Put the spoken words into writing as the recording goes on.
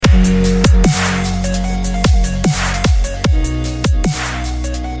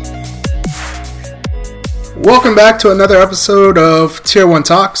Welcome back to another episode of Tier 1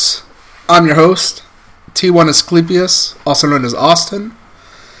 Talks. I'm your host, T1 Asclepius, also known as Austin.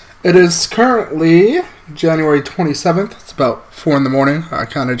 It is currently January 27th. It's about 4 in the morning. I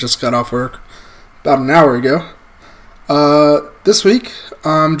kind of just got off work about an hour ago. This week,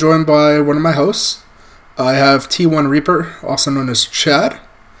 I'm joined by one of my hosts. I have T1 Reaper, also known as Chad.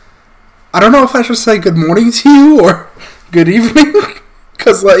 I don't know if I should say good morning to you or good evening,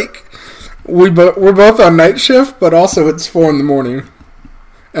 because, we're both on night shift, but also it's 4 in the morning,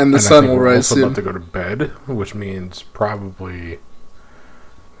 and the sun will rise soon. We're also about to go to bed, which means probably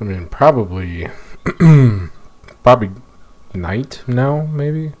night now,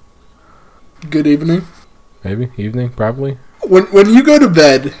 maybe. Good evening. Maybe evening, probably. When you go to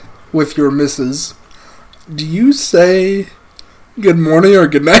bed with your missus, do you say good morning or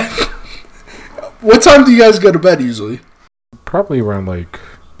good night? What time do you guys go to bed usually? Probably around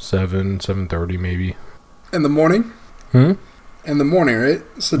 7:30 maybe. In the morning? In the morning, right?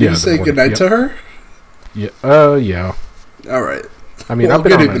 So do you say morning, goodnight to her? Yeah. Yeah. Alright. I mean, I've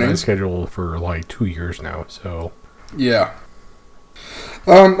been on a night schedule for 2 years now, so... Yeah.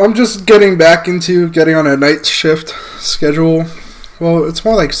 I'm just getting back into getting on a night shift schedule. Well, it's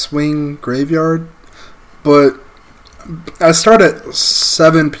more like swing graveyard, but I start at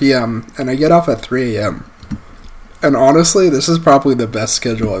 7 p.m. and I get off at 3 a.m. And honestly, this is probably the best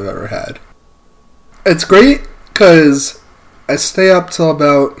schedule I've ever had. It's great because I stay up till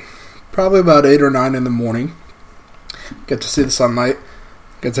probably about 8 or 9 in the morning. Get to see the sunlight.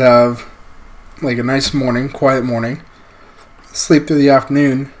 Get to have a nice morning, quiet morning. Sleep through the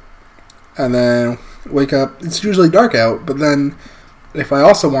afternoon. And then wake up. It's usually dark out, but then if I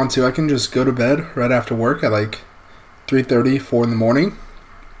also want to, I can just go to bed right after work at 3:30, 4 in the morning.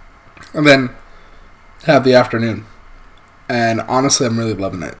 And then have the afternoon. And honestly, I'm really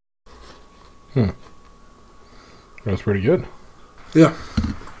loving it. That's pretty good. Yeah.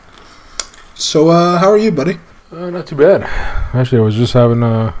 So, how are you, buddy? Not too bad. Actually, I was just having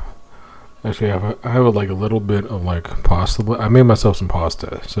I have a little bit of pasta. I made myself some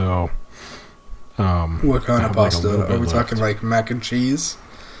pasta, so... what kind of pasta? Are we talking mac and cheese?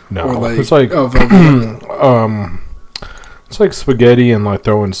 No, or it's it's like spaghetti and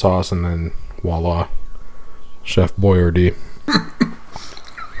throw in sauce and then voila, Chef Boyardee.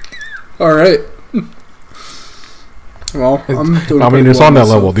 All right. Well, it's on that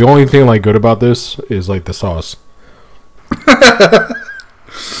level. The only thing good about this is the sauce.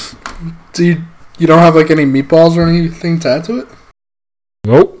 Do you don't have any meatballs or anything to add to it?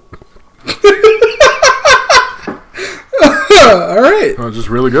 Nope. All right. It's just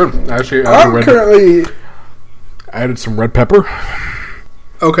really good. Actually, I added some red pepper.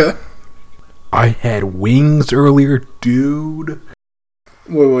 Okay. I had wings earlier, dude.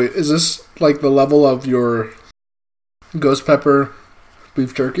 Wait. Is this the level of your ghost pepper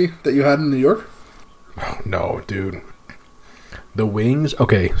beef jerky that you had in New York? Oh, no, dude. The wings.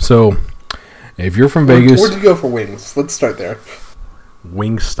 Okay, so if you're from Vegas, where'd you go for wings? Let's start there.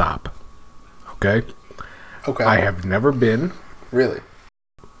 Wingstop. Okay. I have never been. Really?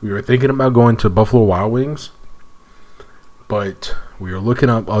 We were thinking about going to Buffalo Wild Wings, but we were looking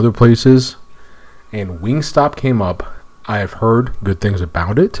up other places, and Wingstop came up. I have heard good things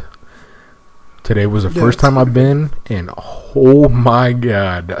about it. Today was the first time I've been, and oh my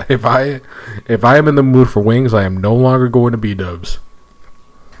god, if I am in the mood for wings, I am no longer going to B-Dubs.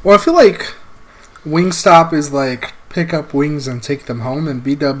 Well, I feel like Wingstop is pick up wings and take them home, and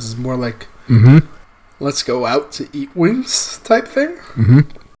B-Dubs is more let's go out to eat wings type thing.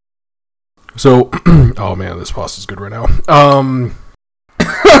 So, oh man, this pasta's good right now.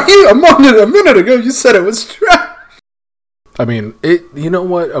 A minute ago, you said it was trash. I mean, you know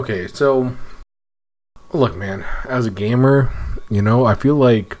what? Okay, so look, man, as a gamer, I feel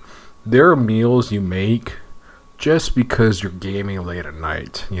like there are meals you make just because you're gaming late at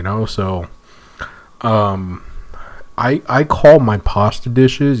night, so I call my pasta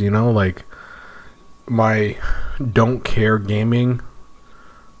dishes, my don't care gaming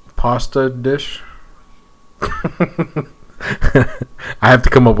pasta dish. I have to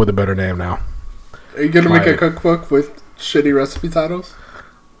come up with a better name now. Are you going to make a cookbook with shitty recipe titles?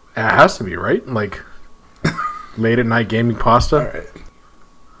 It has to be, right? Late at night gaming pasta. All right.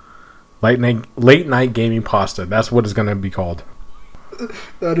 Late night gaming pasta. That's what it's going to be called.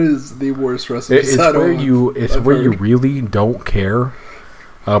 That is the worst recipe. It's where you really don't care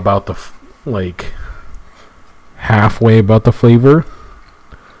about the halfway about the flavor.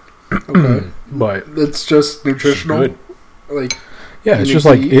 Okay, but it's just nutritional. Yeah, it's just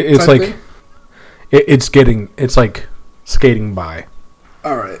it's skating by.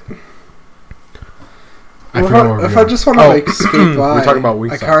 All right. If I just want to like skate by, we're talking about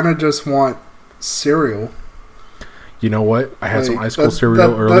I kind of just want cereal. You know what? I had some Like, ice cold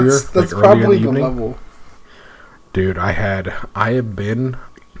cereal earlier. That's like earlier probably in the the evening. level. Dude, I have been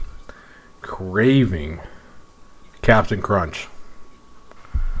craving Captain Crunch.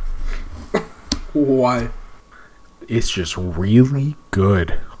 Why? It's just really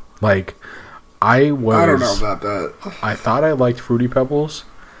good. Like, I I don't know about that. I thought I liked Fruity Pebbles,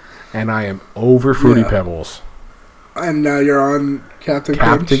 and I am over Fruity Yeah. Pebbles. And now you're on Captain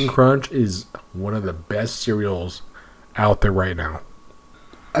Crunch. Captain Crunch is one of the best cereals out there right now.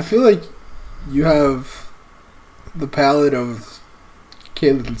 I feel like you have the palate of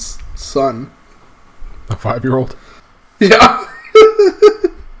Caitlin's son. A 5-year-old? Yeah.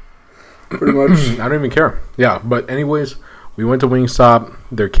 Pretty much. I don't even care. Yeah, but anyways, we went to Wingstop.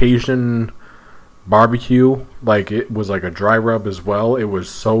 Their Cajun barbecue, like it was like a dry rub as well. It was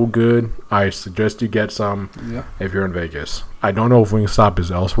so good. I suggest you get some Yeah. if you're in Vegas. I don't know if Wingstop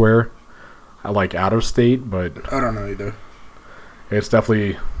is elsewhere, like out of state, but I don't know either. it's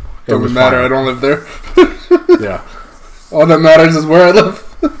definitely. It Doesn't was matter. fire. I don't live there. Yeah, All that matters is where I live.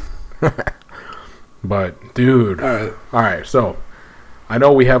 but dude, All all right. So I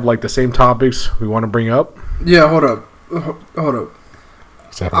know we have like the same topics we want to bring up. Yeah. Hold up. Hold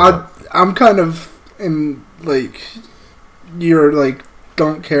up. I'm kind of in like you're like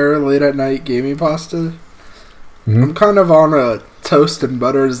don't care late at night gaming pasta. Mhm. I'm kind of on a toast and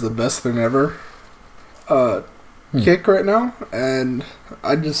butter is the best thing ever kick right now, and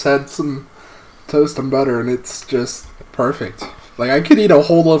I just had some toast and butter, and it's just perfect. Like I could eat a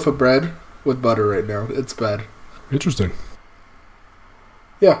whole loaf of bread with butter right now. It's bad. Interesting.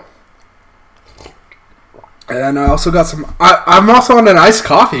 Yeah. And I also got some. I'm also on an iced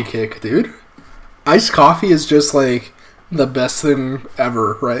coffee kick, dude. Iced coffee is just like the best thing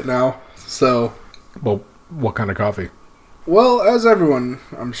ever right now. So, Well, what kind of coffee? well, as everyone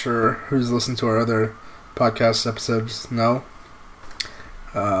I'm sure who's listened to our other podcast episodes know,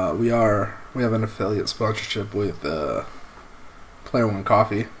 we have an affiliate sponsorship with Player One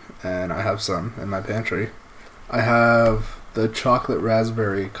Coffee, and I have some in my pantry. I have the chocolate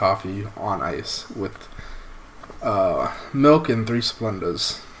raspberry coffee on ice with milk and 3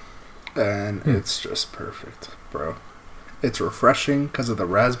 Splendas, and it's just perfect, bro. It's refreshing because of the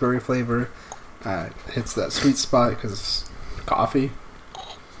raspberry flavor. It hits that sweet spot because it's coffee.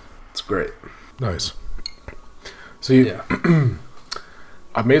 It's great. Nice. See, Yeah.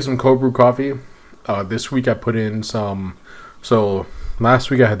 I made some cold brew coffee. This week I put in some. So last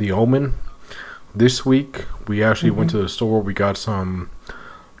week I had the Omen. This week we actually went to the store. We got some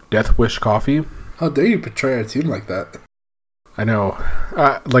Death Wish coffee. How dare you portray our team like that? I know.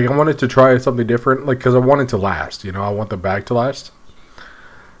 Like I wanted to try something different, like because I want it to last. You know, I want the bag to last.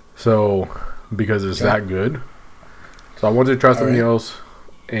 So because it's that good. So I wanted to try something else,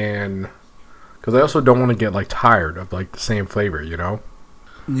 and because I also don't want to get like tired of like the same flavor. You know.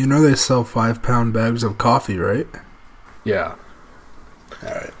 You know they sell 5-pound bags of coffee, right? Yeah.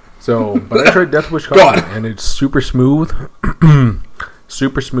 Alright. So, but I tried Death Wish Go coffee, on. and it's super smooth.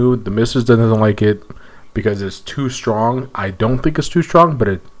 Super smooth. The missus doesn't like it because it's too strong. I don't think it's too strong, but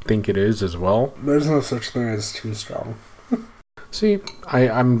I think it is as well. There's no such thing as too strong. See,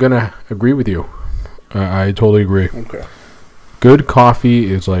 I'm going to agree with you. I totally agree. Okay. Good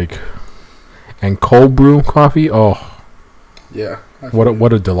coffee is like... And cold brew coffee, oh, Yeah.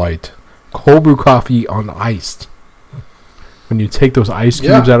 what a delight. Cold brew coffee uniced. When you take those ice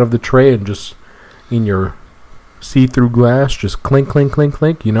cubes out of the tray and just in your see-through glass, just clink, clink, clink,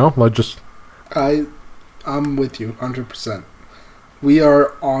 clink, you know? Like just... I'm with you 100%. We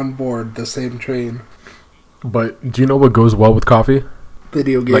are on board the same train. But do you know what goes well with coffee?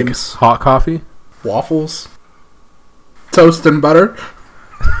 Video Like games, hot coffee? waffles, toast and butter.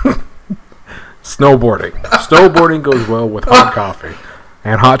 Snowboarding. Snowboarding goes well with hot coffee.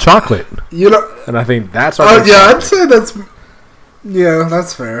 And hot chocolate. You know, And I think that's our next yeah, I'd topic. say that's. Yeah,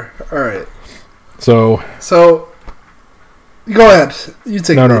 that's fair. All right. So, So, go ahead. You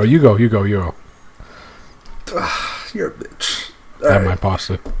take. no, the no, lead. you go. You're a bitch. All Have my right.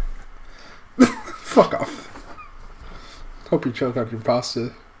 pasta. Fuck off. Hope you choke on your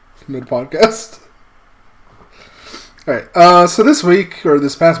pasta mid podcast. Alright, so this week, or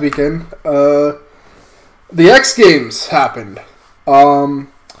this past weekend, the X Games happened.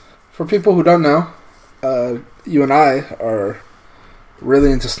 For people who don't know, you and I are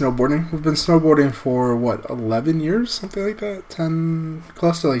really into snowboarding. We've been snowboarding for, 11 years? Something like that? 10,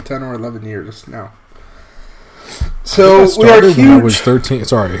 close to like 10 or 11 years now. So, we are huge. When I was 13.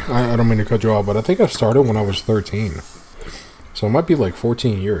 Sorry, I don't mean to cut you off, but I think I started when I was 13. So it might be like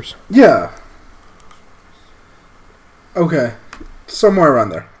 14 years. Yeah. Okay, somewhere around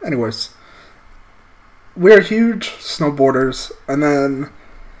there. Anyways, we're huge snowboarders, and then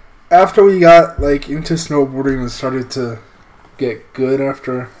after we got like into snowboarding and started to get good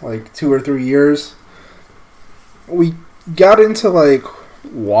after like 2 or 3 years, we got into like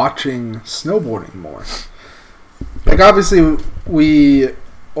watching snowboarding more. Like obviously we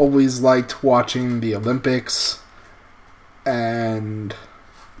always liked watching the Olympics and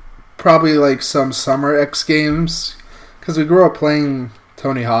probably like some summer X Games because we grew up playing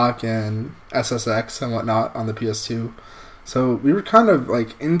Tony Hawk and SSX and whatnot on the PS2. So we were kind of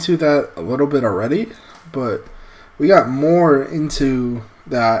like into that a little bit already, but we got more into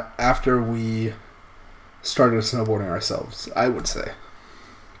that after we started snowboarding ourselves, I would say.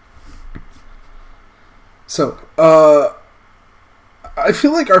 So, I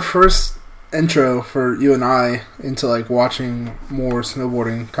feel like our first intro for you and I into like watching more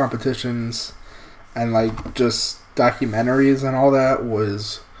snowboarding competitions and like just documentaries and all that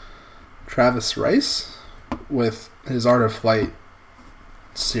was Travis Rice with his Art of Flight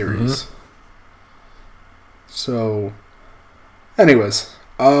series. Mm-hmm. So, anyways,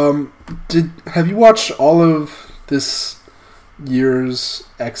 have you watched all of this year's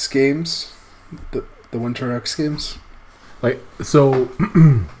X Games, the Winter X Games? Like so,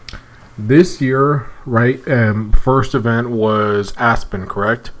 this year, right? First event was Aspen,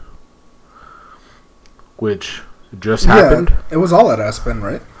 correct? Which just happened. Yeah, it was all at Aspen,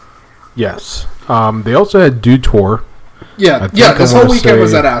 right? Yes. They also had Dew Tour. Yeah. This whole weekend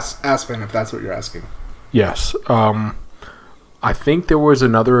was at Aspen, if that's what you're asking. Yes. I think there was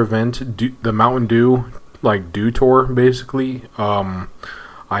another event, the Mountain Dew, like Dew Tour, basically. I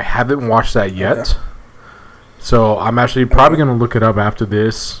haven't watched that yet. Okay. So I'm actually probably going to look it up after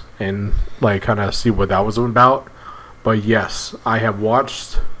this and like kind of see what that was about. But yes, I have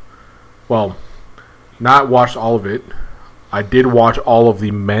watched, well, not watched all of it. I did watch all of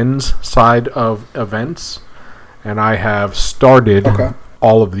the men's side of events, and I have started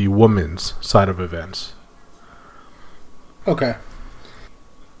all of the women's side of events. Okay.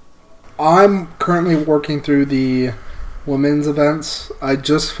 I'm currently working through the women's events. I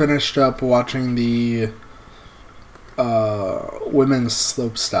just finished up watching the women's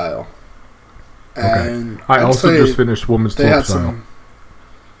slopestyle. And okay. I also just finished women's slopestyle.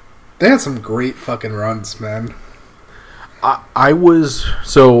 They had some great fucking runs, man. I was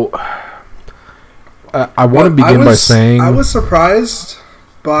so. I want to begin by saying I was surprised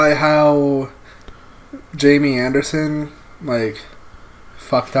by how Jamie Anderson like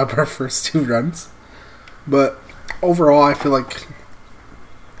fucked up her first two runs, but overall, I feel like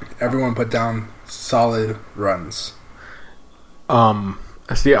everyone put down solid runs.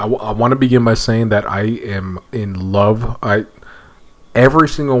 See, I want to begin by saying that I am in love. Every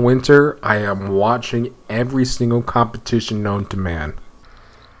single winter, I am watching every single competition known to man.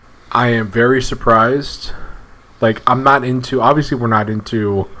 I am very surprised. Like, I'm not into... Obviously, we're not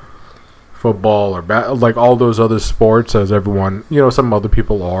into football or like all those other sports as everyone... some other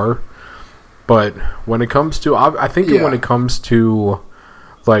people are. But when it comes to... I think when it comes to...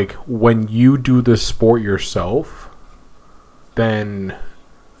 Like, when you do the sport yourself, then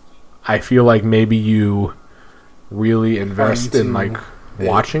I feel like maybe you... really invest in like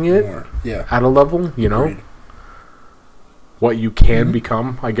watching it at a level, Agreed. What you can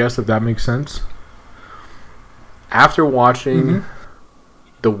become, I guess, if that makes sense. After watching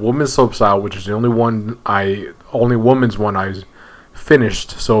the women's slopestyle, which is the only women's one I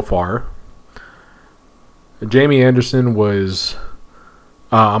finished so far, Jamie Anderson was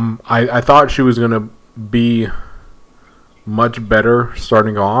I thought she was gonna be much better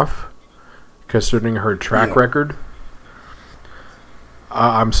starting off, considering her track record.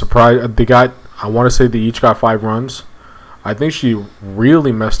 I'm surprised. I want to say they each got 5 runs. I think she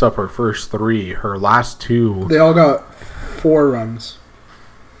really messed up her first 3. Her last 2... They all got 4 runs.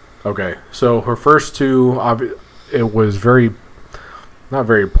 Okay. So her first 2, it was not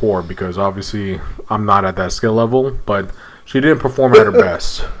very poor because obviously I'm not at that skill level, but she didn't perform at her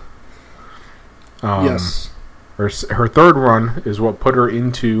best. Yes. Her third run is what put her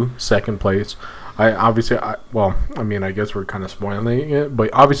into second place. I guess we're kind of spoiling it, but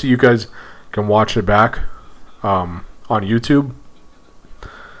obviously you guys can watch it back on YouTube.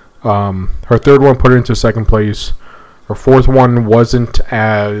 Her third one put her into second place. Her fourth one wasn't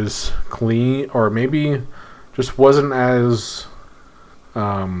as clean, or maybe just wasn't as...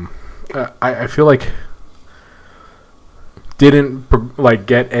 I feel like didn't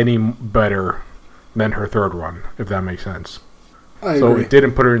get any better than her third run, if that makes sense. I agree. It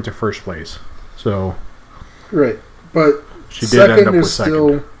didn't put her into first place. So right, but she did end up with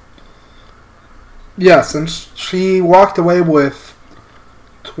second. Yes, and she walked away with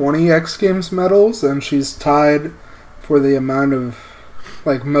 20 X Games medals, and she's tied for the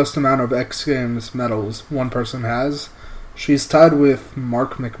most amount of X Games medals one person has. She's tied with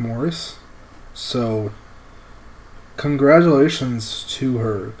Mark McMorris. So, congratulations to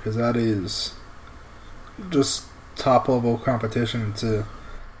her, because that is just top-level competition to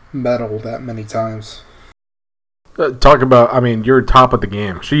medal that many times. Talk about, you're top of the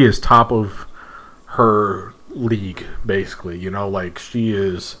game. She is top of her league, basically. She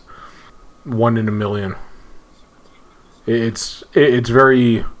is one in a million. It's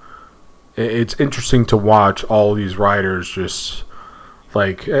interesting to watch all these riders just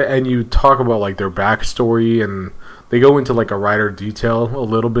and you talk about their backstory, and they go into a rider detail a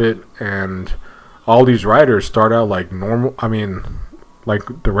little bit, and all these riders start out like normal.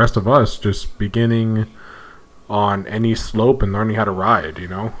 Like the rest of us, just beginning on any slope and learning how to ride,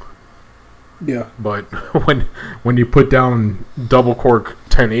 Yeah. But when you put down double cork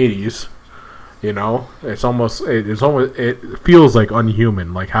 1080s, it feels like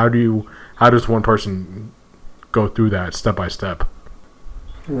unhuman. Like how does one person go through that step by step?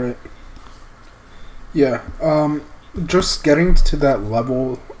 Right. Yeah. Just getting to that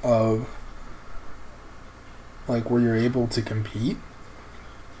level of where you're able to compete.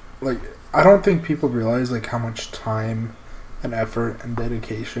 I don't think people realize how much time and effort and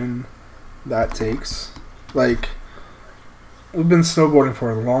dedication that takes. We've been snowboarding for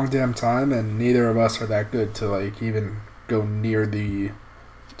a long damn time, and neither of us are that good to even go near the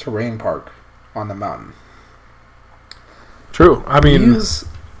terrain park on the mountain. True.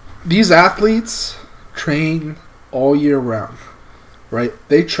 These athletes train all year round, right?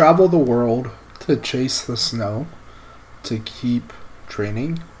 They travel the world to chase the snow, to keep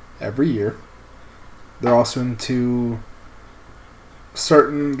training every year. They're also into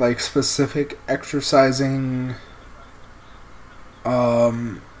certain specific exercising.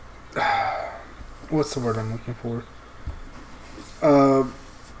 What's the word I'm looking for?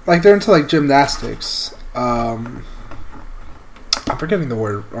 They're into gymnastics. I'm forgetting the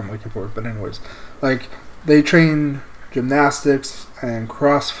word I'm looking for, but anyways, they train gymnastics and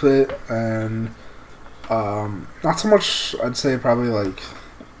CrossFit and not so much. I'd say probably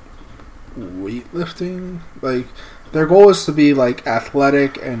weightlifting. Their goal is to be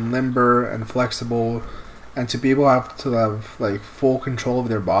athletic and limber and flexible, and to be able to have full control of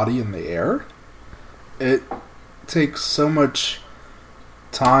their body in the air. It takes so much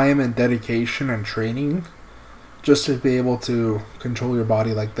time and dedication and training just to be able to control your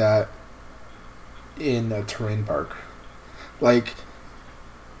body like that in a terrain park.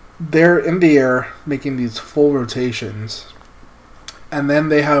 They're in the air making these full rotations, and then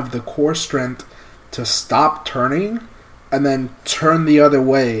they have the core strength to stop turning and then turn the other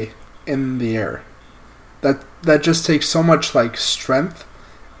way in the air. That just takes so much strength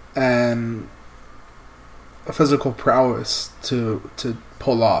and physical prowess to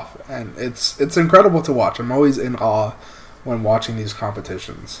pull off, and it's incredible to watch. I'm always in awe when watching these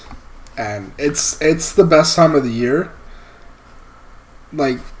competitions, and it's the best time of the year.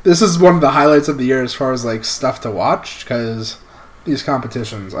 This is one of the highlights of the year as far as stuff to watch, because these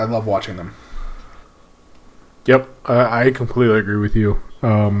competitions, I love watching them. Yep, I completely agree with you.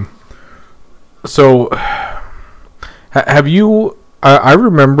 So have you? I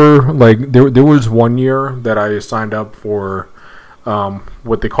remember there was one year that I signed up for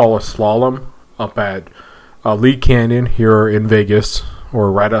what they call a slalom up at Lee Canyon here in Vegas,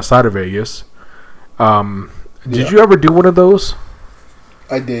 or right outside of Vegas. Did you ever do one of those?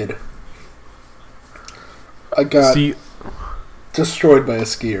 I did. I got destroyed by a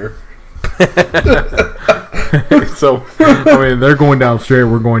skier. So, they're going down straight.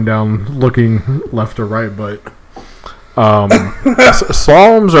 We're going down looking left or right, but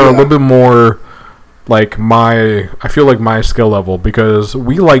slaloms are a little bit more I feel my skill level, because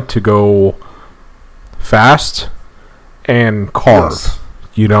we like to go fast and carve,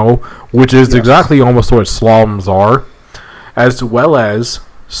 yes. Which is exactly almost what slaloms are, as well as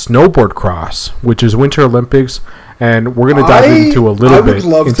snowboard cross, which is Winter Olympics, and we're going to dive into a little bit into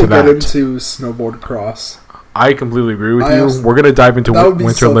that. I would love to get into snowboard cross. I completely agree with you. We're going to dive into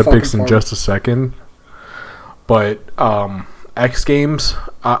Winter Olympics in just a second. But X Games,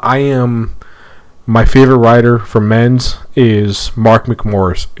 my favorite rider for men's is Mark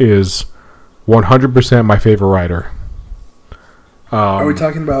McMorris, is 100% my favorite rider. Are we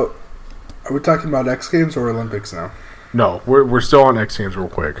talking about X Games or Olympics now? No, we're still on X Games real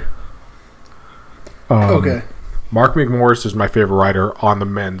quick. Okay. Mark McMorris is my favorite rider on the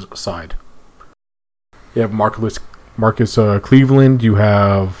men's side. You have Marcus Cleveland. You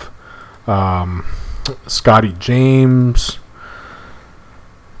have Scotty James.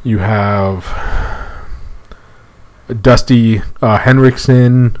 You have Dusty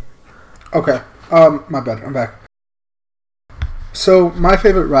Henriksen. Okay. My bad. I'm back. So my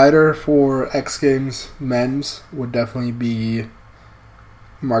favorite rider for X Games men's would definitely be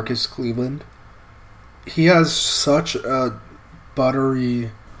Marcus Cleveland. He has such a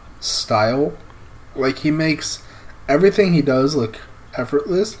buttery style. Like, he makes everything he does look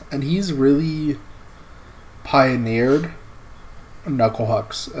effortless, and he's really pioneered knuckle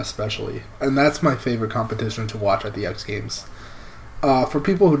hucks, especially. And that's my favorite competition to watch at the X Games. For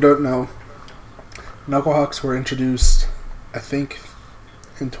people who don't know, knuckle hucks were introduced, I think,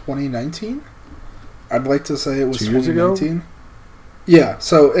 in 2019. I'd like to say it was 2019. Ago? Yeah,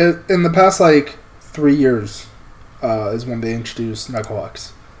 so in the past, 3 years is when they introduced knuckle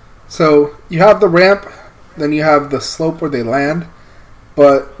hucks. So you have the ramp, then you have the slope where they land,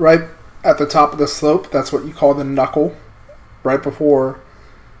 but right at the top of the slope, that's what you call the knuckle, right before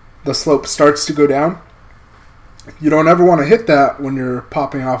the slope starts to go down. You don't ever want to hit that when you're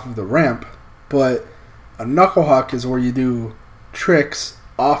popping off of the ramp, but a knuckle huck is where you do tricks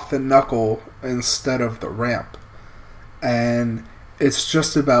off the knuckle instead of the ramp. And it's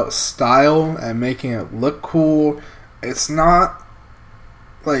just about style and making it look cool. It's not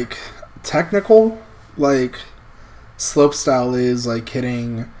technical like slopestyle is, like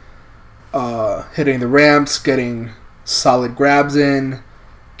hitting the ramps, getting solid grabs in,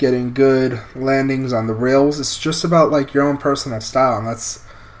 getting good landings on the rails. It's just about your own personal style, and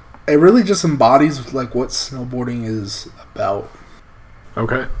it really just embodies what snowboarding is about.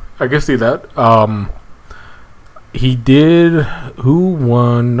 Okay, I can see that. He did. Who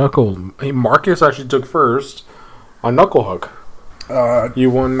won knuckle? Marcus actually took first on knuckle hook. You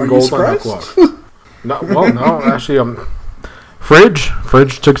won gold on knuckle hook. No, actually,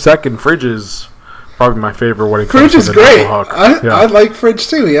 Fridge took second. Fridge is probably my favorite when it comes to the great. knuckle hook. I like Fridge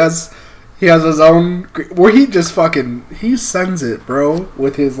too. He has his own where he just he sends it, bro,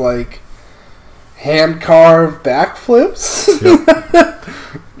 with his hand carved backflips. Yep.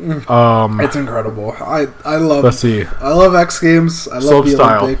 It's incredible. I love. Let's see. I love X Games. I love the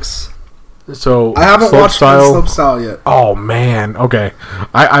Olympics. So I haven't watched slopestyle yet. Oh man, okay.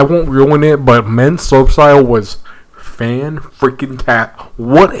 I won't ruin it, but men's slopestyle was fan-freaking-tat.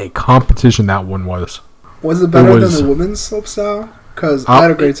 What a competition that one was. Was it better than the women's slopestyle? Because I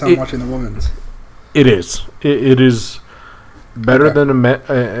had a great time watching the women's. It is. It is better than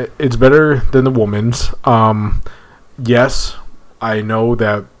it's better than the women's. Yes, I know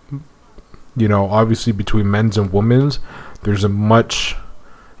that. Obviously between men's and women's, there's a much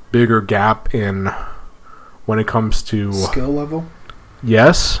bigger gap in when it comes to skill level.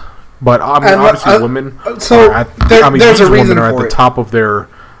 Yes, but obviously women. So there's a reason are at the top of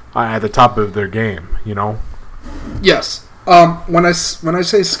their game. Yes. When I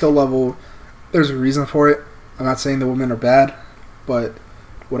say skill level, there's a reason for it. I'm not saying the women are bad, but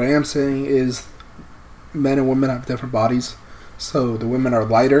what I am saying is men and women have different bodies. So the women are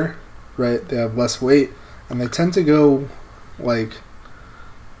lighter, right? They have less weight, and they tend to go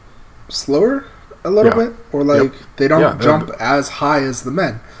slower a little bit, or they don't jump as high as the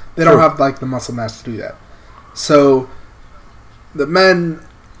men. They don't have the muscle mass to do that. So the men,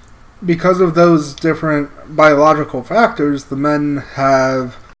 because of those different biological factors, the men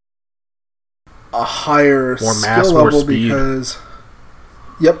have a higher skill level because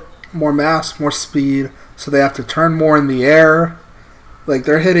more mass, more speed, so they have to turn more in the air.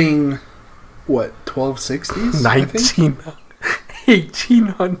 They're hitting 1260s?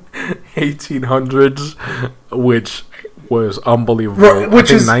 1800s, which was unbelievable.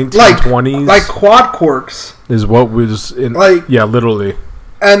 Which is 1920s, quad corks is what was in. Literally.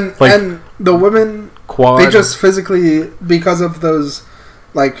 And the women, quad, they just physically, because of those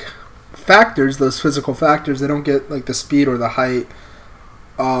factors, those physical factors, they don't get the speed or the height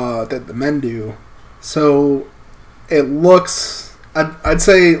that the men do. So it looks, I'd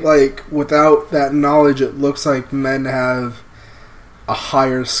say without that knowledge, it looks like men have a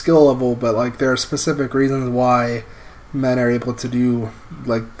higher skill level, but there are specific reasons why men are able to do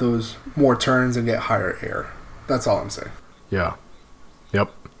those more turns and get higher air. That's all I'm saying. Yeah.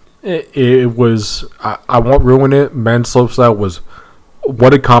 Yep. It was. I won't ruin it. Men's slopestyle was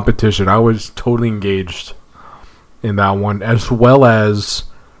what a competition. I was totally engaged in that one, as well as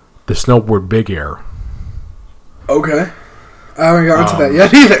the snowboard big air. Okay, I haven't gotten to that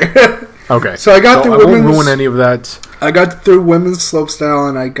yet either. Okay, so I won't ruin any of that. I got through women's slopestyle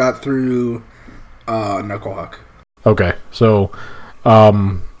and I got through knuckle huck. Okay, so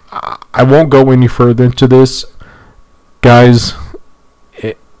I won't go any further into this, guys.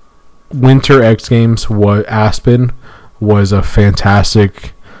 Winter X Games Aspen was a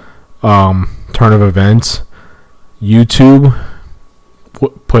fantastic turn of events. YouTube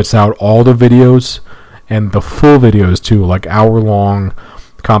puts out all the videos and the full videos too, like hour-long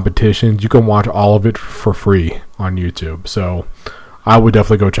competitions. You can watch all of it for free on YouTube. So I would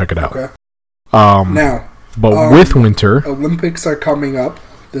definitely go check it out. Okay. Now, but with winter, Olympics are coming up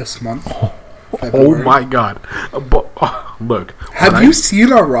this month. Oh my God! Look, have you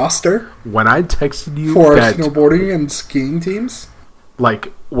seen our roster? When I texted you for snowboarding and skiing teams,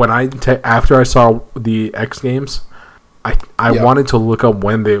 like after I saw the X Games, I wanted to look up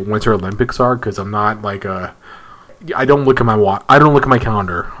when the Winter Olympics are, because I'm not like I don't look at my I don't look at my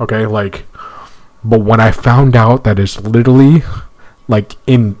calendar. Okay, like, but when I found out that it's literally like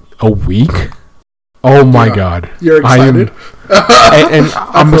in a week. Oh my God! You're excited, and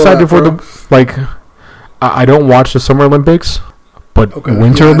I'm excited for the like. I don't watch the Summer Olympics, but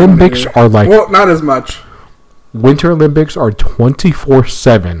Winter Olympics are like not as much. Winter Olympics are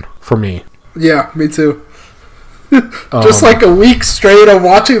 24/7 for me. Yeah, me too. Just like a week straight of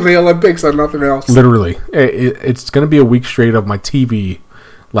watching the Olympics and nothing else. Literally, it's gonna be a week straight of my TV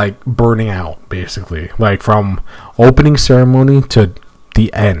like burning out, basically, like from opening ceremony to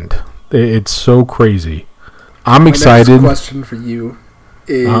the end. It's so crazy. I'm excited. Next question for you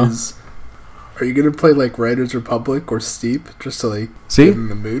is: are you gonna play like Riders Republic or Steep just to like get in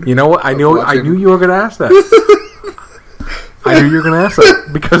the mood? You know what? I knew you were gonna ask that. I knew you were gonna ask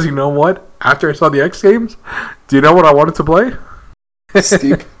that because you know what? After I saw the X Games, do you know what I wanted to play?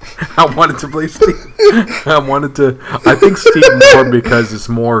 Steep. I wanted to play Steep. I think Steep more because it's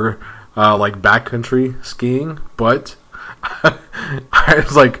more like backcountry skiing, but I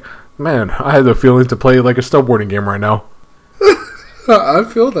was like, man, I had the feeling to play like a snowboarding game right now. I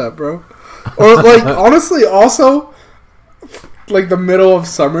feel that, bro. Or like honestly, also like the middle of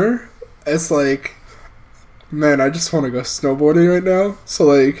summer, it's like, man, I just want to go snowboarding right now. So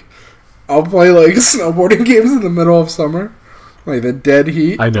like, I'll play like snowboarding games in the middle of summer, like the dead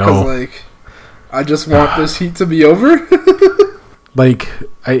heat. I know. Because like, I just want this heat to be over. Like,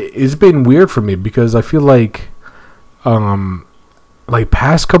 it's been weird for me because I feel like,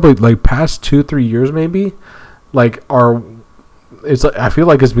 past 2-3 years maybe, I feel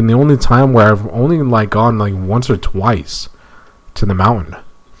like it's been the only time where I've only like gone like once or twice to the mountain,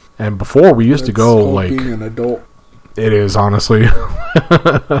 and before we used to go like being an adult. It is, honestly.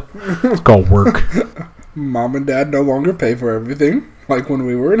 It's called work. Mom and Dad no longer pay for everything like when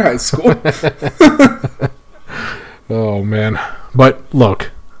we were in high school. Oh man, but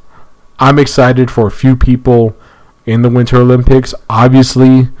look, I'm excited for a few people in the Winter Olympics,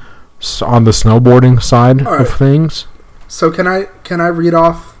 obviously on the snowboarding side of things. So can I read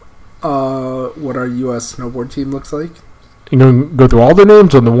off what our U.S. snowboard team looks like? You know, go through all the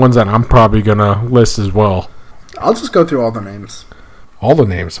names or the ones that I'm probably going to list as well? I'll just go through all the names. All the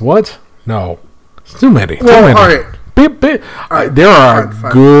names? What? No. It's too many. Well, too many. All right. There are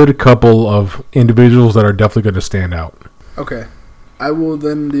a good couple of individuals that are definitely going to stand out. Okay. I will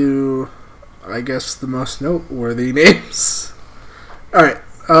then do, I guess, the most noteworthy names. Alright.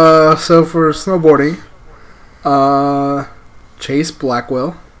 So for snowboarding, Chase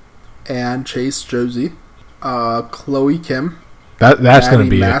Blackwell and Chase Josie, Chloe Kim, that's going to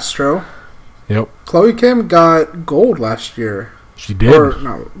be Mastro. Yep. Chloe Kim got gold last year. She did. Or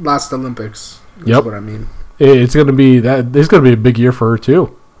no, last Olympics. That's what I mean. It's going to be that. It's going to be a big year for her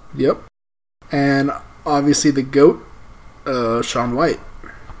too. Yep. And obviously the GOAT, Shaun White.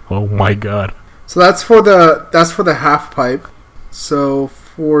 Oh my God. So that's for the half pipe. So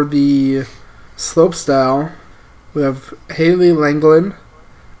for the slopestyle, we have Haley Langland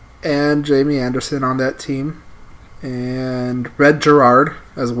and Jamie Anderson on that team, and Red Gerard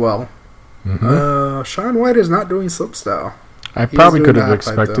as well. Mm-hmm. Shaun White is not doing slopestyle. I probably could have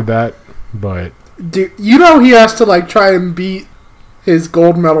expected that, but dude, you know he has to like try and beat his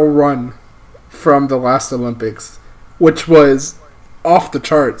gold medal run from the last Olympics, which was off the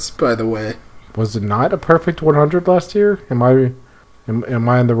charts, by the way. Was it not a perfect 100 last year? Am I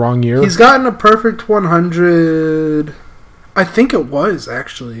in the wrong year? He's gotten a perfect 100. I think it was,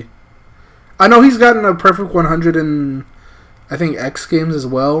 actually. I know he's gotten a perfect 100 in, I think, X Games as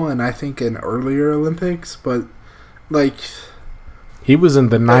well, and I think in earlier Olympics, but, like... He was in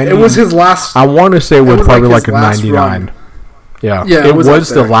the 90s. It was his last... I want to say it was probably like a 99. Run. Yeah, it was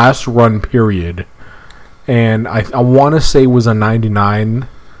the last run period. And I want to say it was a 99,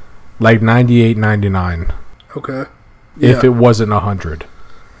 like 98, 99. Okay. If it wasn't 100.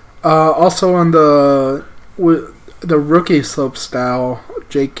 Also on the rookie slope style,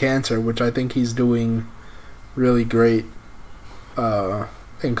 Jake Cantor, which I think he's doing really great.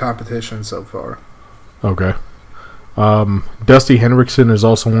 in competition so far. Okay. Dusty Hendrickson is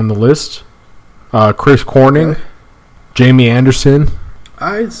also on the list. Chris Corning, Okay. Jamie Anderson.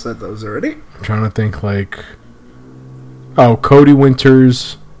 I said those already. I'm trying to think like... Oh, Cody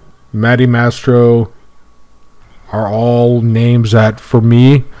Winters, Matty Mastro are all names that, for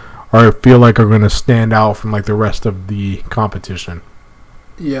me, I feel like are going to stand out from like the rest of the competition.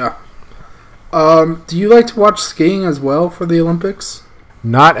 Yeah. Do you like to watch skiing as well for the Olympics?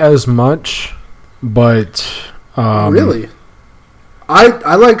 Not as much, but... Really?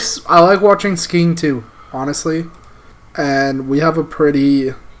 I like watching skiing too, honestly. And we have a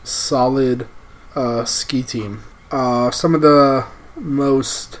pretty solid ski team. Some of the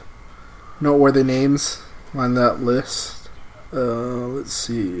most noteworthy names on that list. Let's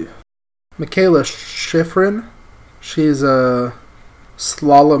see. Michaela Schifrin. She's a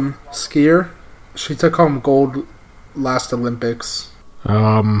slalom skier. She took home gold last Olympics.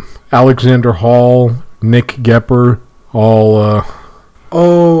 Alexander Hall, Nick Gepper, all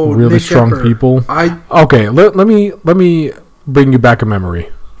really Nick strong Gepper. people. Okay, let me bring you back a memory.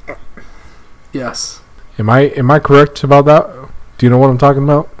 Yes. Am I correct about that? Do you know what I'm talking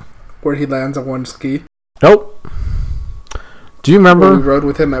about? Where he lands on one ski. Nope. Do you Where we remember? rode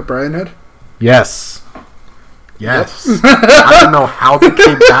with him at Brian Head. Yes. Yes. I don't know how they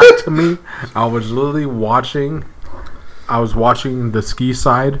came back to me. I was literally watching. I was watching the ski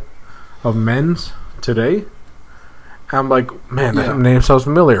side of men's today. I'm like, man, that name sounds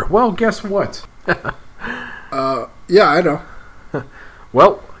familiar. Well, guess what? Yeah, I know.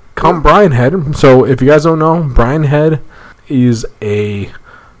 Well, come Brian Head. So, if you guys don't know, Brian Head is a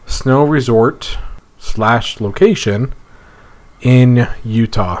snow resort / location in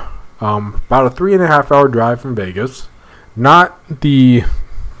Utah. About a 3.5 hour drive from Vegas. Not the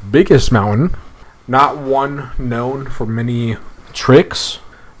biggest mountain. Not one known for many tricks.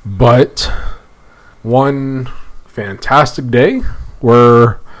 But one fantastic day.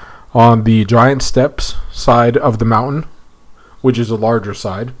 We're on the Giant Steps side of the mountain, which is a larger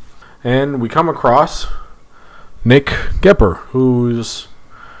side. And we come across Nick Gepper, who's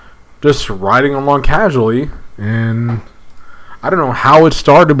just riding along casually. And I don't know how it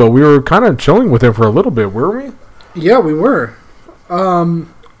started, but we were kind of chilling with him for a little bit, were we? Yeah, we were.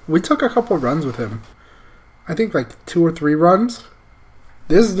 We took a couple runs with him. I think like 2 or 3 runs.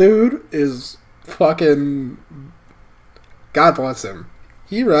 This dude is fucking... God bless him.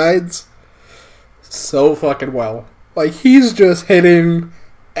 He rides so fucking well. Like, he's just hitting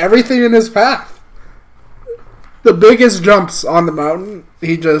everything in his path. The biggest jumps on the mountain,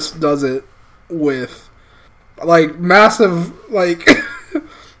 he just does it with, like, massive, like...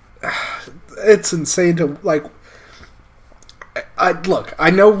 It's insane to, like... Look, I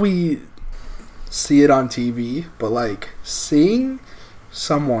know we see it on TV, but, like, seeing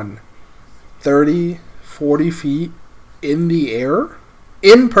someone 30, 40 feet in the air,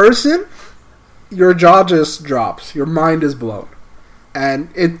 in person, your jaw just drops. Your mind is blown. And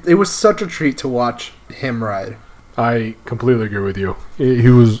it was such a treat to watch him ride. I completely agree with you. He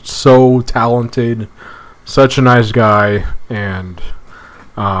was so talented, such a nice guy, and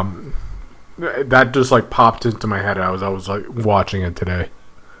that just like popped into my head. I was like watching it today.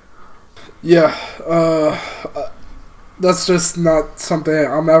 Yeah, that's just not something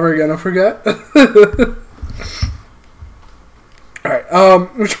I'm ever gonna forget.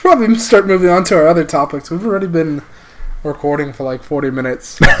 Alright, we should probably start moving on to our other topics. We've already been recording for like 40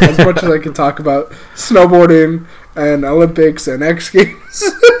 minutes. As much as I can talk about snowboarding and Olympics and X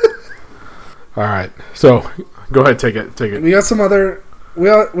Games. Alright, so go ahead, take it. We got some other... We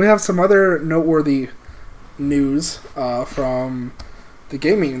have some other noteworthy news from the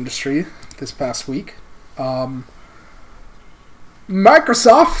gaming industry this past week.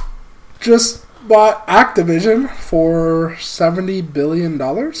 Microsoft just bought Activision for $70 billion.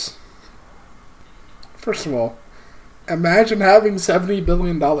 First of all, imagine having $70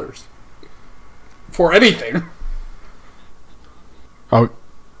 billion for anything. Oh,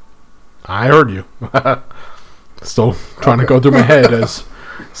 I heard you. Still trying to go through my head as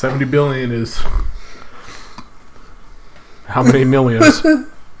 70 billion is how many millions?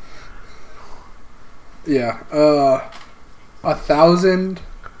 Yeah, 1,000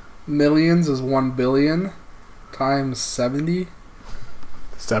 millions is 1 billion times 70.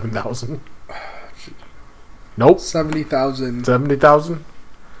 7,000. Nope. 70,000. 70,000?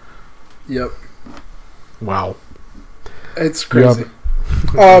 Yep. Wow. It's crazy.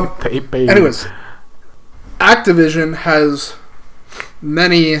 Anyways, Activision has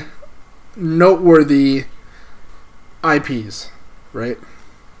many noteworthy IPs, right?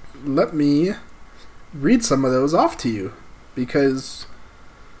 Let me read some of those off to you, because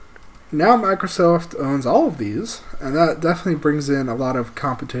now Microsoft owns all of these, and that definitely brings in a lot of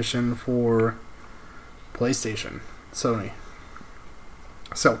competition for PlayStation, Sony.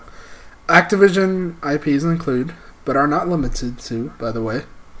 So, Activision IPs include, but are not limited to, by the way,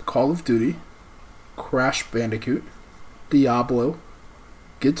 Call of Duty, Crash Bandicoot, Diablo,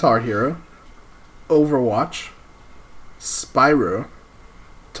 Guitar Hero, Overwatch, Spyro,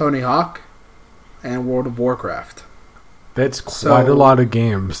 Tony Hawk, and World of Warcraft. That's quite a lot of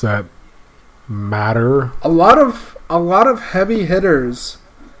games that matter. A lot of heavy hitters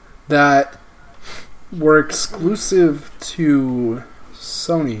that were exclusive to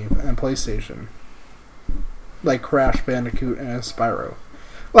Sony and PlayStation, like Crash Bandicoot and Spyro.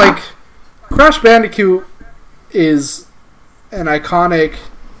 Like, Crash Bandicoot is an iconic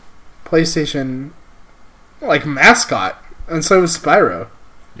PlayStation like mascot, and so is Spyro.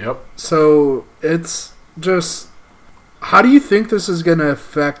 Yep. So it's just, how do you think this is going to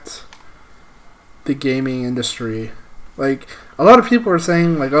affect the gaming industry? Like, a lot of people are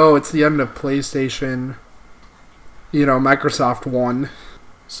saying, like, oh, it's the end of PlayStation. You know, Microsoft won.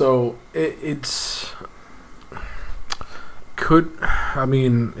 So it's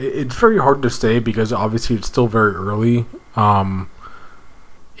very hard to say because obviously it's still very early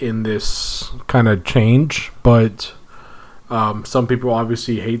in this kind of change, but some people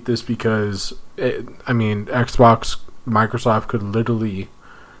obviously hate this because Xbox, Microsoft could literally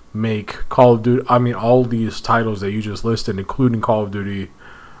make Call of Duty, all these titles that you just listed, including Call of Duty,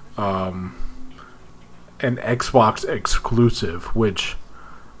 an Xbox exclusive, which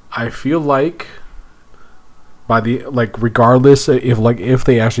I feel like regardless if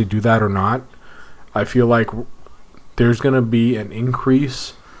they actually do that or not, I feel like there's gonna be an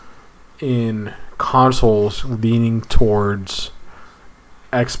increase in consoles leaning towards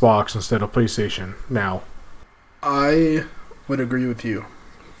Xbox instead of PlayStation. Now, I would agree with you.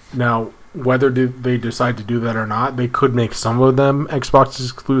 Now, whether they decide to do that or not, they could make some of them Xbox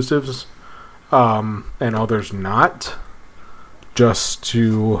exclusives, and others not. Just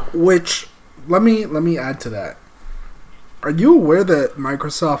to let me add to that. Are you aware that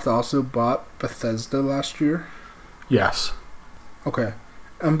Microsoft also bought Bethesda last year? Yes. Okay.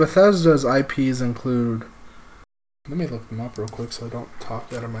 And Bethesda's IPs include... Let me look them up real quick so I don't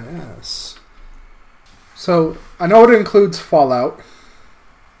talk out of my ass. So, I know it includes Fallout.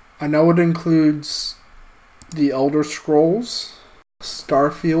 I know it includes The Elder Scrolls,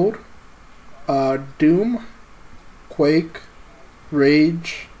 Starfield, Doom, Quake,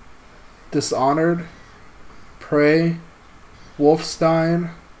 Rage, Dishonored, Prey,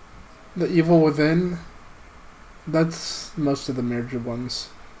 Wolfenstein, The Evil Within. That's most of the major ones.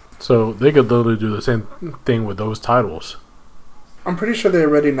 So they could literally do the same thing with those titles. I'm pretty sure they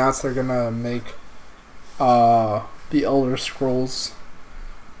already announced they're gonna make The Elder Scrolls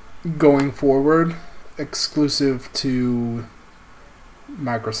going forward exclusive to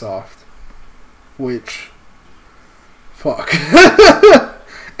Microsoft. Which, fuck.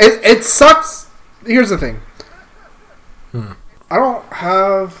 It sucks. Here's the thing. I don't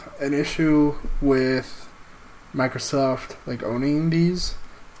have an issue with Microsoft owning these,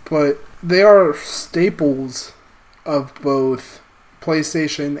 but they are staples of both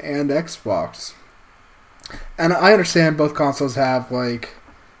PlayStation and Xbox. And I understand both consoles have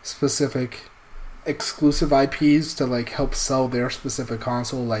specific exclusive IPs to help sell their specific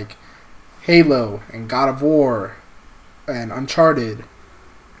console, like Halo and God of War and Uncharted,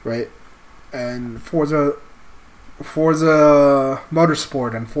 right? And Forza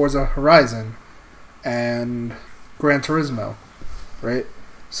Motorsport and Forza Horizon and Gran Turismo, right?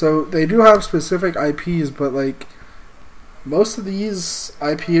 So they do have specific IPs, but most of these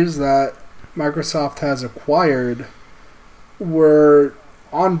IPs that Microsoft has acquired were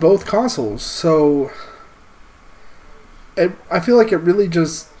on both consoles. So I feel like it really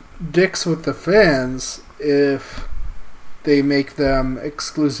just dicks with the fans if they make them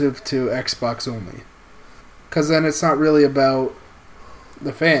exclusive to Xbox only. Because then it's not really about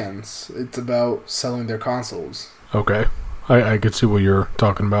the fans. It's about selling their consoles. Okay. I could see what you're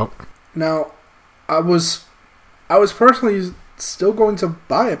talking about. Now, I was personally still going to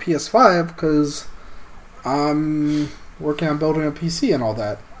buy a PS5 because I'm working on building a PC and all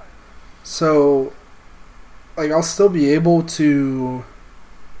that. So, I'll still be able to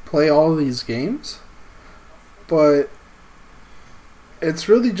play all of these games. But it's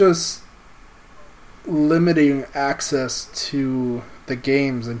really just limiting access to the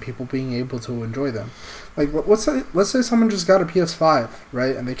games and people being able to enjoy them. Let's say someone just got a PS5,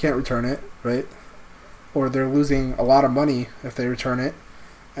 right, and they can't return it, right? Or they're losing a lot of money if they return it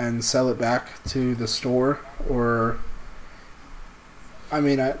and sell it back to the store or I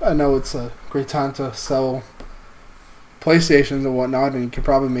mean, I know it's a great time to sell PlayStations and whatnot, and you can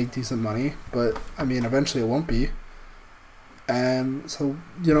probably make decent money, but I mean, eventually it won't be. And so,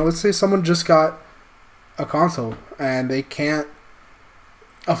 let's say someone just got a console and they can't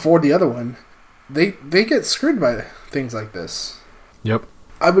afford the other one. They get screwed by things like this. Yep.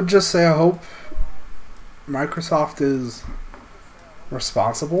 I would just say I hope Microsoft is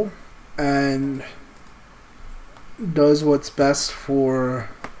responsible and does what's best for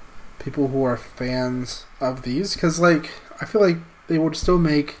people who are fans of these, because I feel like they would still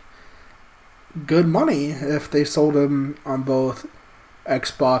make good money if they sold them on both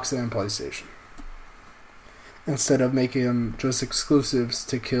Xbox and PlayStation instead of making them just exclusives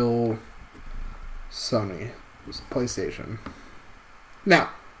to kill Sony PlayStation. Now,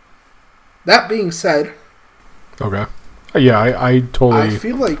 that being said, okay, yeah, I totally. I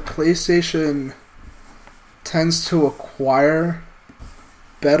feel like PlayStation tends to acquire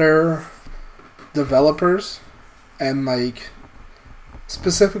better developers and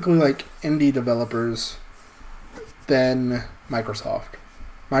specifically indie developers than Microsoft.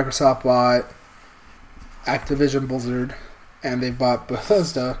 Microsoft bought Activision Blizzard and they bought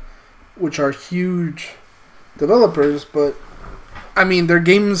Bethesda, which are huge developers, but I mean their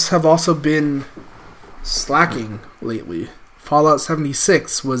games have also been slacking lately. Fallout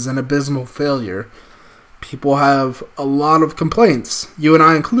 76 was an abysmal failure. People have a lot of complaints, you and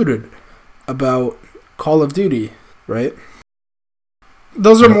I included, about Call of Duty, right?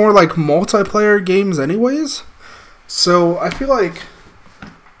 Those are more multiplayer games anyways. So I feel like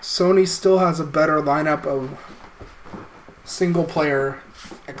Sony still has a better lineup of single-player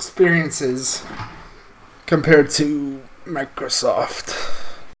experiences compared to Microsoft.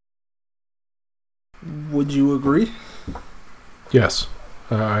 Would you agree? Yes,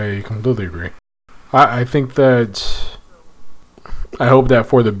 I completely agree. I think that I hope that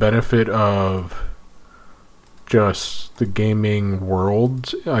for the benefit of just the gaming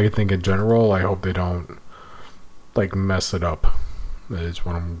world, I think in general, I hope they don't mess it up. That is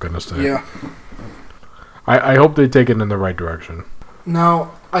what I'm gonna say. Yeah. I hope they take it in the right direction.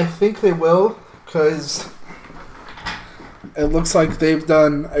 Now, I think they will, because it looks like they've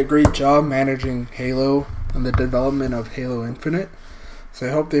done a great job managing Halo and the development of Halo Infinite. So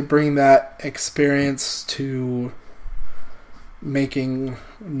I hope they bring that experience to making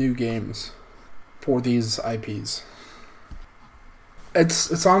new games for these IPs.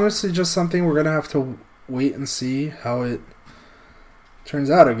 It's honestly just something we're going to have to wait and see how it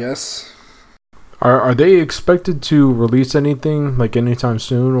turns out, I guess. Are they expected to release anything anytime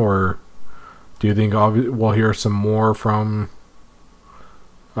soon, or do you think we'll hear some more from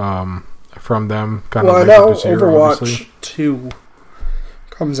them? Well, I know Overwatch obviously. 2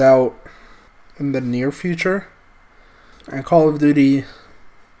 comes out in the near future, and Call of Duty,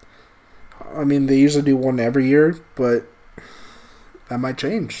 I mean, they usually do one every year, but that might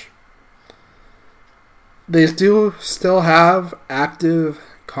change. They do still have active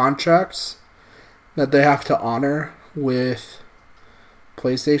contracts that they have to honor with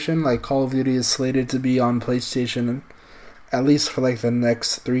PlayStation. Call of Duty is slated to be on PlayStation at least for the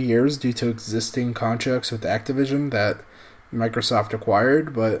next 3 years due to existing contracts with Activision that Microsoft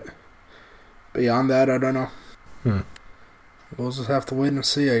acquired, but beyond that, I don't know. We'll just have to wait and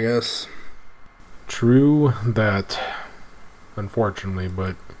see, I guess. True that, unfortunately,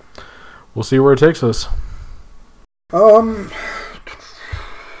 but we'll see where it takes us. The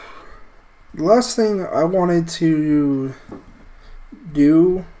last thing I wanted to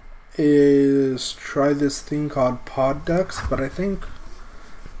do is try this thing called Poddex, but I think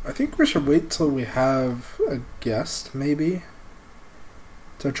we should wait till we have a guest, maybe,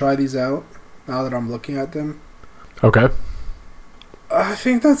 to try these out, now that I'm looking at them. Okay. I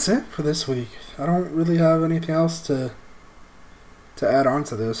think that's it for this week. I don't really have anything else to add on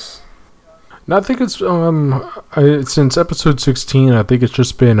to this. No, I think it's since episode 16. I think it's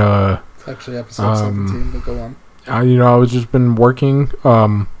just been It's actually episode 17, but go on. I was just been working.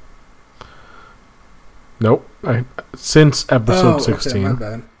 Nope. Since episode 16. Okay, my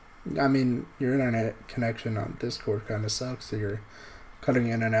bad. I mean, your internet connection on Discord kind of sucks, so you're cutting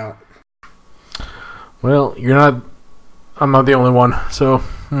in and out. Well, I'm not the only one. So,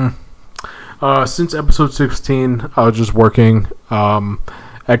 since episode 16, I was just working.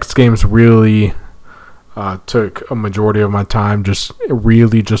 X Games really took a majority of my time, just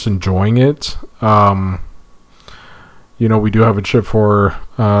enjoying it. We do have a trip for,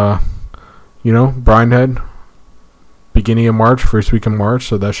 Brian Head, beginning of March, first week of March,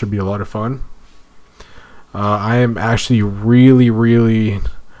 so that should be a lot of fun. I am actually really, really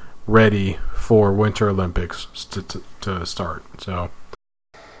ready for Winter Olympics to start. So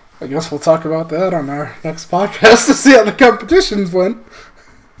I guess we'll talk about that on our next podcast to see how the competitions went.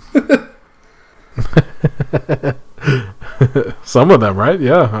 Some of them, right?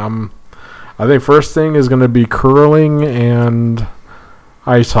 Yeah. I think first thing is going to be curling and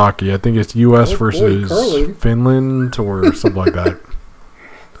ice hockey. I think it's U.S. versus Finland or something like that.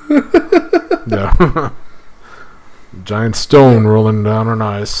 Yeah. Giant stone rolling down on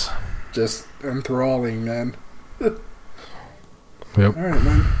ice. Just enthralling, man. Yep. All right,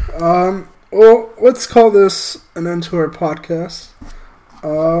 man. Well, let's call this an end to our podcast.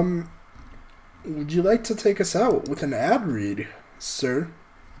 Would you like to take us out with an ad read, sir?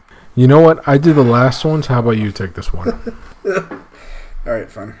 You know what? I did the last ones. How about you take this one? All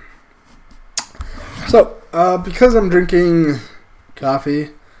right, fine. So, because I'm drinking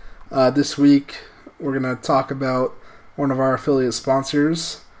coffee, this week we're going to talk about one of our affiliate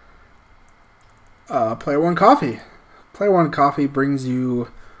sponsors, Player One Coffee. Player One Coffee brings you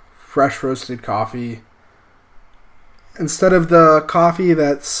fresh roasted coffee. Instead of the coffee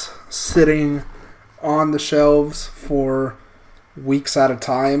that's sitting on the shelves for weeks at a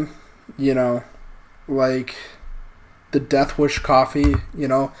time, you know, like the Death Wish coffee, you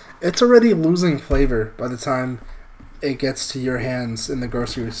know, it's already losing flavor by the time it gets to your hands in the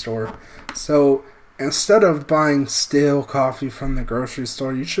grocery store. So instead of buying stale coffee from the grocery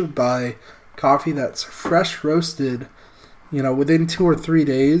store, you should buy coffee that's fresh roasted, you know, within 2 or 3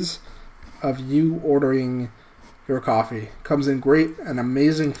 days of you ordering your coffee. Comes in great and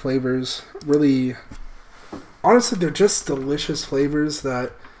amazing flavors. Really, honestly, they're just delicious flavors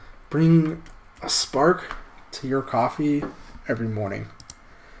that bring a spark to your coffee every morning.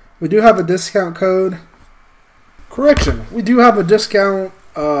 We do have a discount code. Correction, we do have a discount.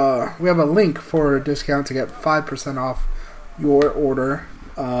 We have a link for a discount to get 5% off your order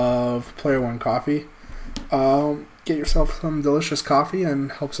of Player One Coffee. Get yourself some delicious coffee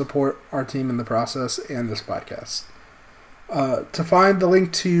and help support our team in the process and this podcast. To find the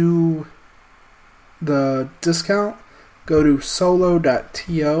link to the discount, go to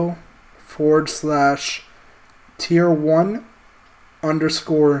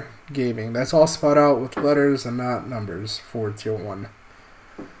solo.to/tier1_gaming. That's all spelled out with letters and not numbers for tier 1.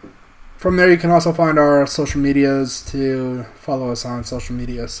 From there, you can also find our social medias to follow us on social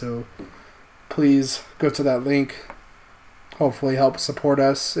media. So please go to that link. Hopefully help support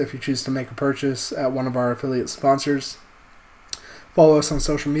us if you choose to make a purchase at one of our affiliate sponsors. Follow us on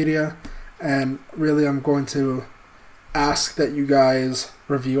social media. And really, I'm going to ask that you guys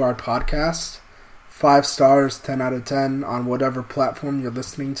review our podcast. 5 stars, 10 out of 10 on whatever platform you're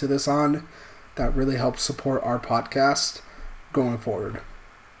listening to this on. That really helps support our podcast going forward.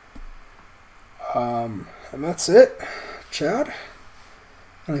 And that's it. Chad,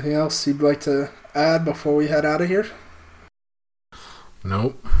 anything else you'd like to add before we head out of here?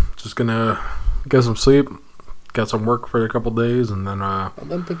 Nope. Just gonna get some sleep, got some work for a couple days, and then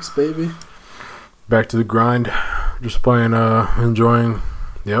Olympics, baby. Back to the grind. Just playing, enjoying,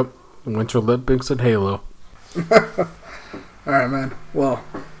 Winter Olympics and Halo. Alright, man. Well,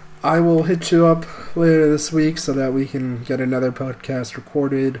 I will hit you up later this week so that we can get another podcast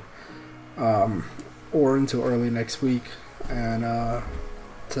recorded, or into early next week, and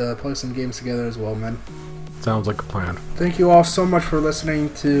to play some games together as well, man. Sounds like a plan. Thank you all so much for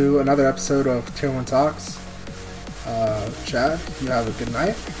listening to another episode of Tier 1 Talks. Chad, you have a good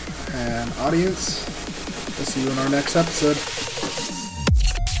night. And audience, we'll see you in our next episode.